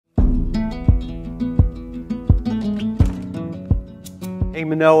Hey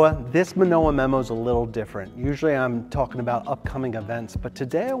Manoa, this Manoa Memo is a little different. Usually I'm talking about upcoming events, but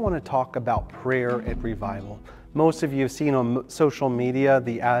today I want to talk about prayer at revival. Most of you have seen on social media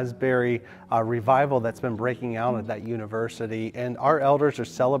the Asbury revival that's been breaking out at that university, and our elders are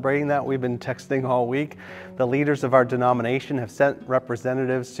celebrating that. We've been texting all week. The leaders of our denomination have sent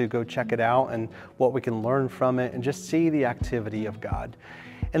representatives to go check it out and what we can learn from it and just see the activity of God.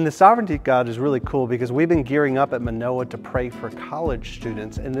 And the sovereignty of God is really cool because we've been gearing up at Manoa to pray for college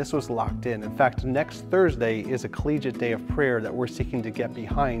students, and this was locked in. In fact, next Thursday is a Collegiate Day of Prayer that we're seeking to get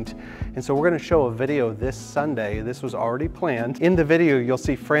behind. And so we're going to show a video this Sunday. This was already planned. In the video, you'll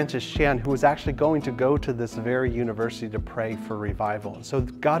see Francis Chan, who was actually going to go to this very university to pray for revival. And so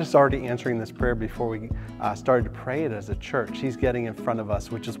God is already answering this prayer before we started to pray it as a church. He's getting in front of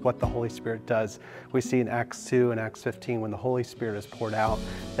us, which is what the Holy Spirit does. We see in Acts 2 and Acts 15 when the Holy Spirit is poured out.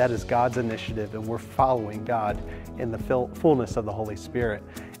 That is God's initiative, and we're following God in the fullness of the Holy Spirit.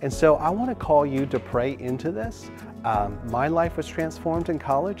 And so I want to call you to pray into this. My life was transformed in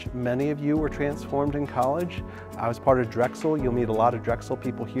college. Many of you were transformed in college. I was part of Drexel. You'll meet a lot of Drexel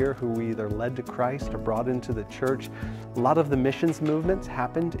people here who we either led to Christ or brought into the church. A lot of the missions movements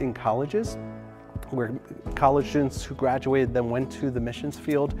happened in colleges, where college students who graduated then went to the missions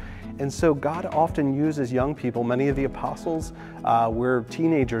field. And so God often uses young people. Many of the apostles were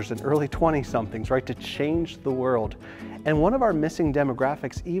teenagers and early 20-somethings, right, to change the world. And one of our missing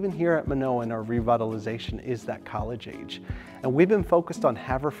demographics, even here at Manoa in our revitalization, is that college age. And we've been focused on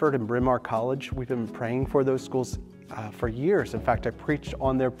Haverford and Bryn Mawr College. We've been praying for those schools for years. In fact, I preached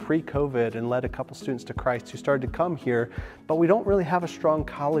on there pre-COVID and led a couple students to Christ who started to come here, but we don't really have a strong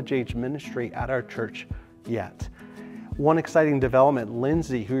college age ministry at our church yet. One exciting development,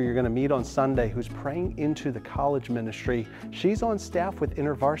 Lindsay, who you're going to meet on Sunday, who's praying into the college ministry. She's on staff with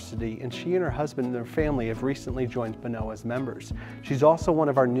InterVarsity, and she and her husband and their family have recently joined Manoa as members. She's also one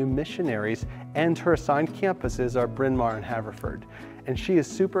of our new missionaries, and her assigned campuses are Bryn Mawr and Haverford. And she is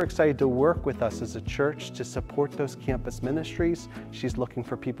super excited to work with us as a church to support those campus ministries. She's looking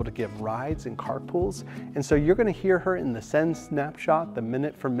for people to give rides and carpools. And so you're going to hear her in the Send Snapshot, the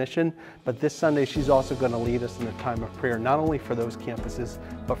Minute for Mission. But this Sunday, she's also going to lead us in a time of prayer, not only for those campuses,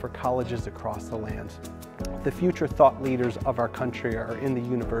 but for colleges across the land. The future thought leaders of our country are in the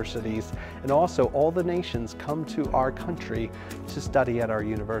universities, and also all the nations come to our country to study at our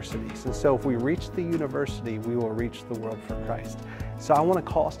universities. And so if we reach the university, we will reach the world for Christ. So I want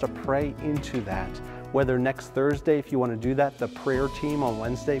to call us to pray into that. Whether next Thursday, if you want to do that, the prayer team on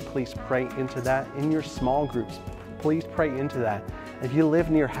Wednesday, please pray into that. In your small groups, please pray into that. If you live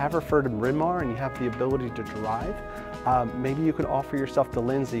near Haverford and Bryn Mawr and you have the ability to drive, maybe you can offer yourself to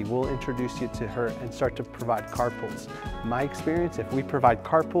Lindsay. We'll introduce you to her and start to provide carpools. My experience, if we provide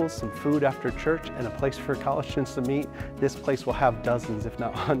carpools, some food after church, and a place for college students to meet, this place will have dozens, if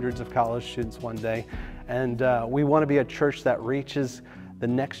not hundreds of college students one day. And we want to be a church that reaches the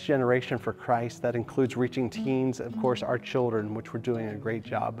next generation for Christ. That includes reaching teens, of course, our children, which we're doing a great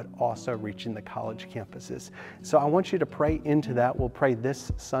job, but also reaching the college campuses. So I want you to pray into that. We'll pray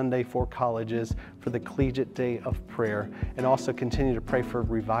this Sunday for colleges, for the Collegiate Day of Prayer, and also continue to pray for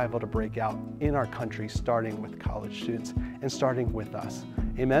revival to break out in our country, starting with college students and starting with us.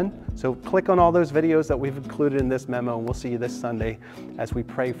 Amen? So click on all those videos that we've included in this memo, and we'll see you this Sunday as we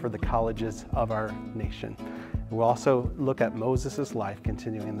pray for the colleges of our nation. We'll also look at Moses' life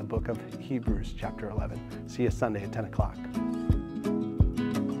continuing in the book of Hebrews chapter 11. See you Sunday at 10 o'clock.